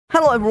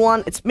Hello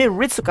everyone, it's me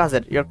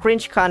Ritsukazed, your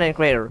cringe content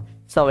creator.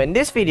 So in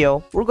this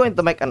video, we're going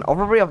to make an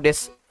overview of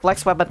this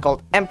flex weapon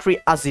called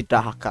M3 Azhi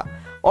Dahaka,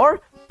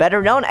 or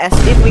better known as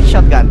Inflict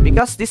Shotgun,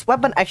 because this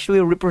weapon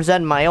actually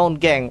represents my own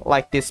gang,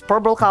 like this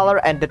purple color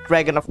and the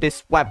dragon of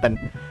this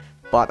weapon.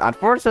 But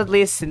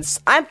unfortunately,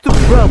 since I'm too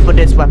broke for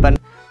this weapon,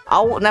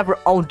 I will never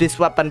own this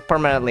weapon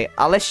permanently,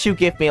 unless you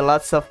give me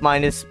lots of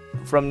money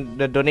from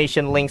the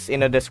donation links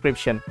in the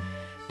description.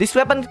 This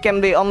weapon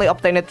can be only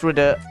obtained through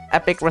the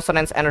Epic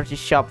Resonance Energy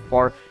shop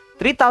for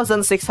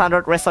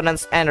 3600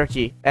 resonance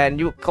energy,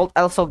 and you could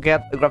also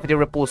get a gravity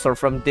repulsor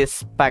from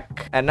this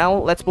pack. And now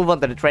let's move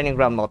on to the training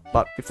ground mode.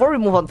 But before we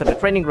move on to the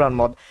training ground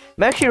mode,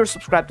 make sure you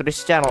subscribe to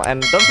this channel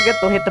and don't forget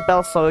to hit the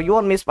bell so you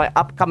won't miss my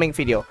upcoming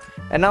video.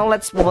 And now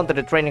let's move on to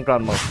the training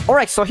ground mode.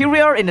 Alright, so here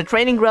we are in the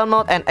training ground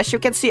mode, and as you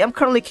can see, I'm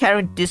currently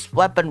carrying this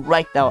weapon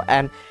right now,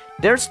 and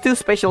there's two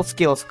special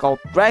skills called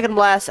Dragon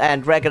Blast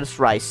and Dragon's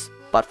Rise.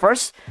 But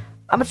first,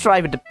 I'm gonna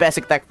try with the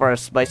basic attack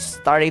first by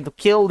starting to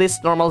kill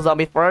this normal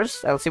zombie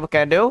first. I'll see what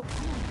can I do.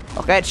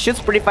 Okay, it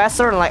shoots pretty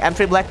faster like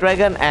M3 Black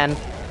Dragon, and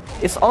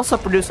it's also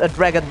produced a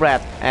Dragon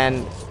Breath.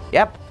 And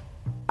yep,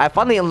 I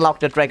finally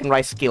unlocked the Dragon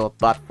Rise skill.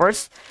 But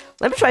first,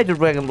 let me try the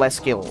Dragon Blast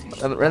skill.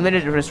 Let me read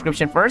the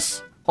description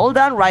first. Hold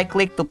down right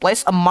click to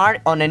place a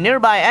mark on a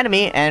nearby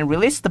enemy and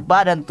release the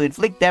button to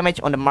inflict damage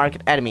on the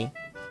marked enemy.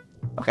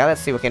 Okay,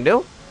 let's see what we can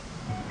do.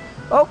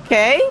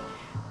 Okay,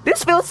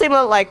 this feels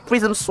similar like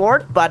Prism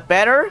Sword, but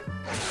better.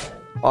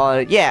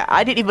 Yeah,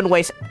 I didn't even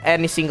waste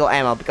any single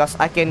ammo because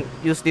I can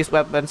use these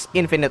weapons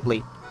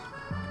infinitely.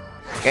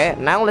 Okay,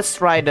 now let's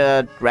try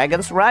the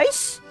Dragon's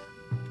Rise.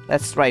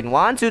 Let's try it.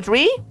 1, 2,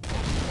 3.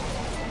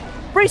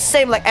 Pretty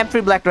same like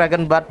M3 Black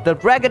Dragon, but the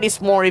dragon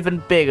is more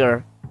even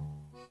bigger.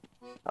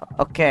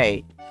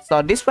 Okay,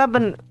 so this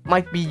weapon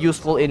might be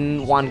useful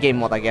in one game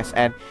mode, I guess.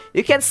 And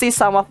you can see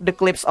some of the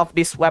clips of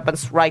these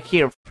weapons right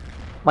here.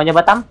 Mau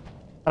nyoba Tam?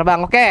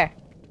 Terbang, oke.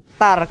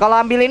 Ntar, kalau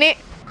ambil ini.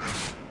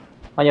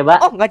 Mau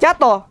nyoba? Oh, nggak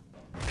jatuh.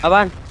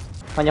 Apaan?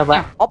 Mau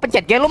nyoba? Oh,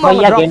 pencet G lu mau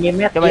iya,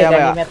 ngedrop. Coba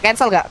ya.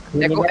 Cancel nggak?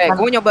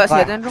 Gue nyoba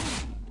senjata dong.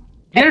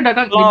 Dia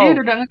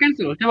udah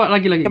nge-cancel. Coba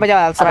lagi.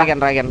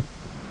 Coba Ragen.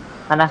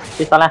 Mana?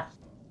 Pistolnya.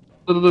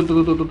 Tuh.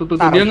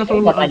 Dia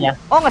nge-slow aja.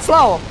 Oh,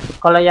 nge-slow.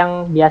 Kalau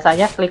yang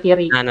biasanya klik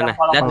kiri. Nah.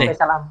 Kalau Lihat nih.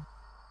 salam.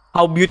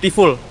 How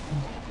beautiful.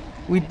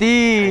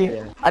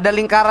 Widih, ada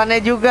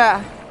lingkarannya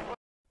juga.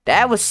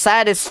 That was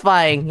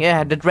satisfying.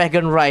 Yeah, the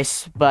Dragon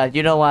Rise. But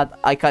you know what?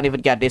 I can't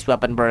even get this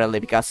weapon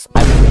permanently because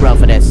I'm too broke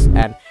for this.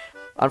 And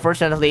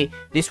unfortunately,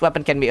 this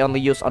weapon can be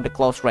only used on the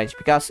close range,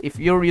 because if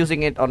you're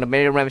using it on the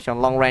medium range and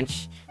long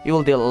range, you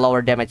will deal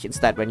lower damage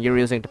instead when you're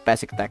using the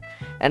basic attack.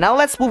 And now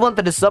let's move on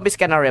to the Zombie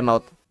Scanner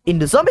mode. In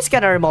the Zombie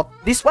Scanner mode,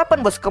 this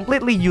weapon was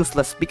completely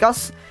useless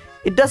because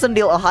it doesn't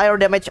deal a higher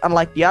damage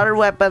unlike the other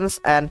weapons,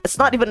 and it's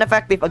not even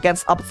effective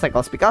against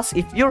obstacles because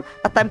if you're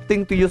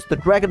attempting to use the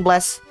Dragon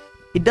Blast,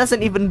 it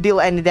doesn't even deal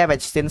any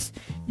damage since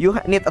you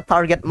need a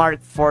target mark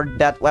for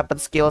that weapon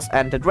skills,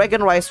 and the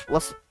Dragon Rise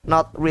was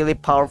not really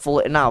powerful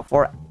enough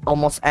for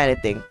almost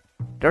anything.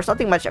 There's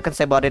nothing much I can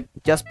say about it,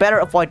 just better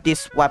avoid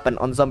this weapon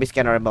on Zombie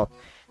Scanner mode.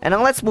 And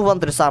now let's move on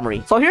to the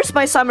summary. So here's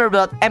my summary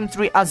about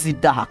M3 Azhi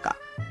Dahaka.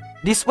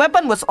 This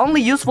weapon was only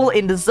useful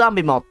in the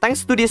zombie mode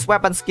thanks to this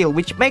weapon skill,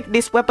 which make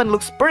this weapon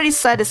looks pretty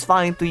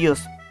satisfying to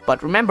use.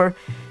 But remember,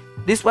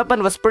 this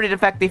weapon was pretty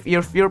effective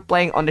if you're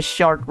playing on the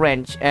short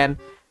range, and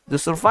the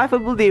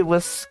survivability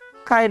was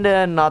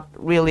kinda not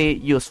really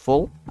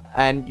useful,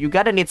 and you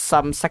gotta need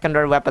some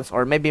secondary weapons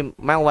or maybe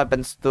melee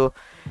weapons to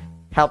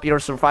help your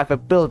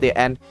survivability,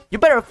 and you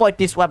better avoid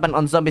this weapon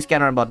on Zombie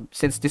Scanner mode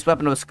since this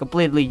weapon was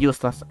completely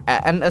useless.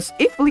 And as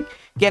Inflict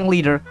gang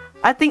leader,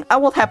 I think I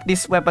will have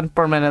this weapon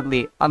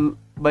permanently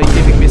by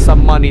giving me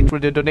some money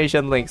through the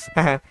donation links.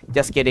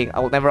 Just kidding, I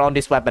will never own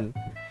this weapon.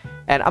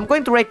 And I'm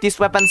going to rate this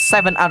weapon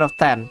 7 out of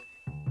 10.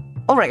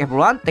 Alright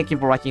everyone, thank you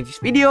for watching this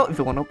video. If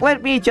you want to play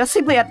with me, just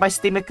simply add my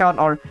Steam account,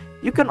 or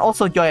you can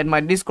also join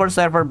my Discord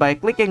server by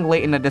clicking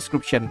link in the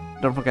description.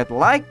 Don't forget to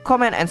like,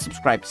 comment, and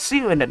subscribe. See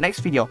you in the next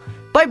video.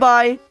 Bye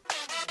bye!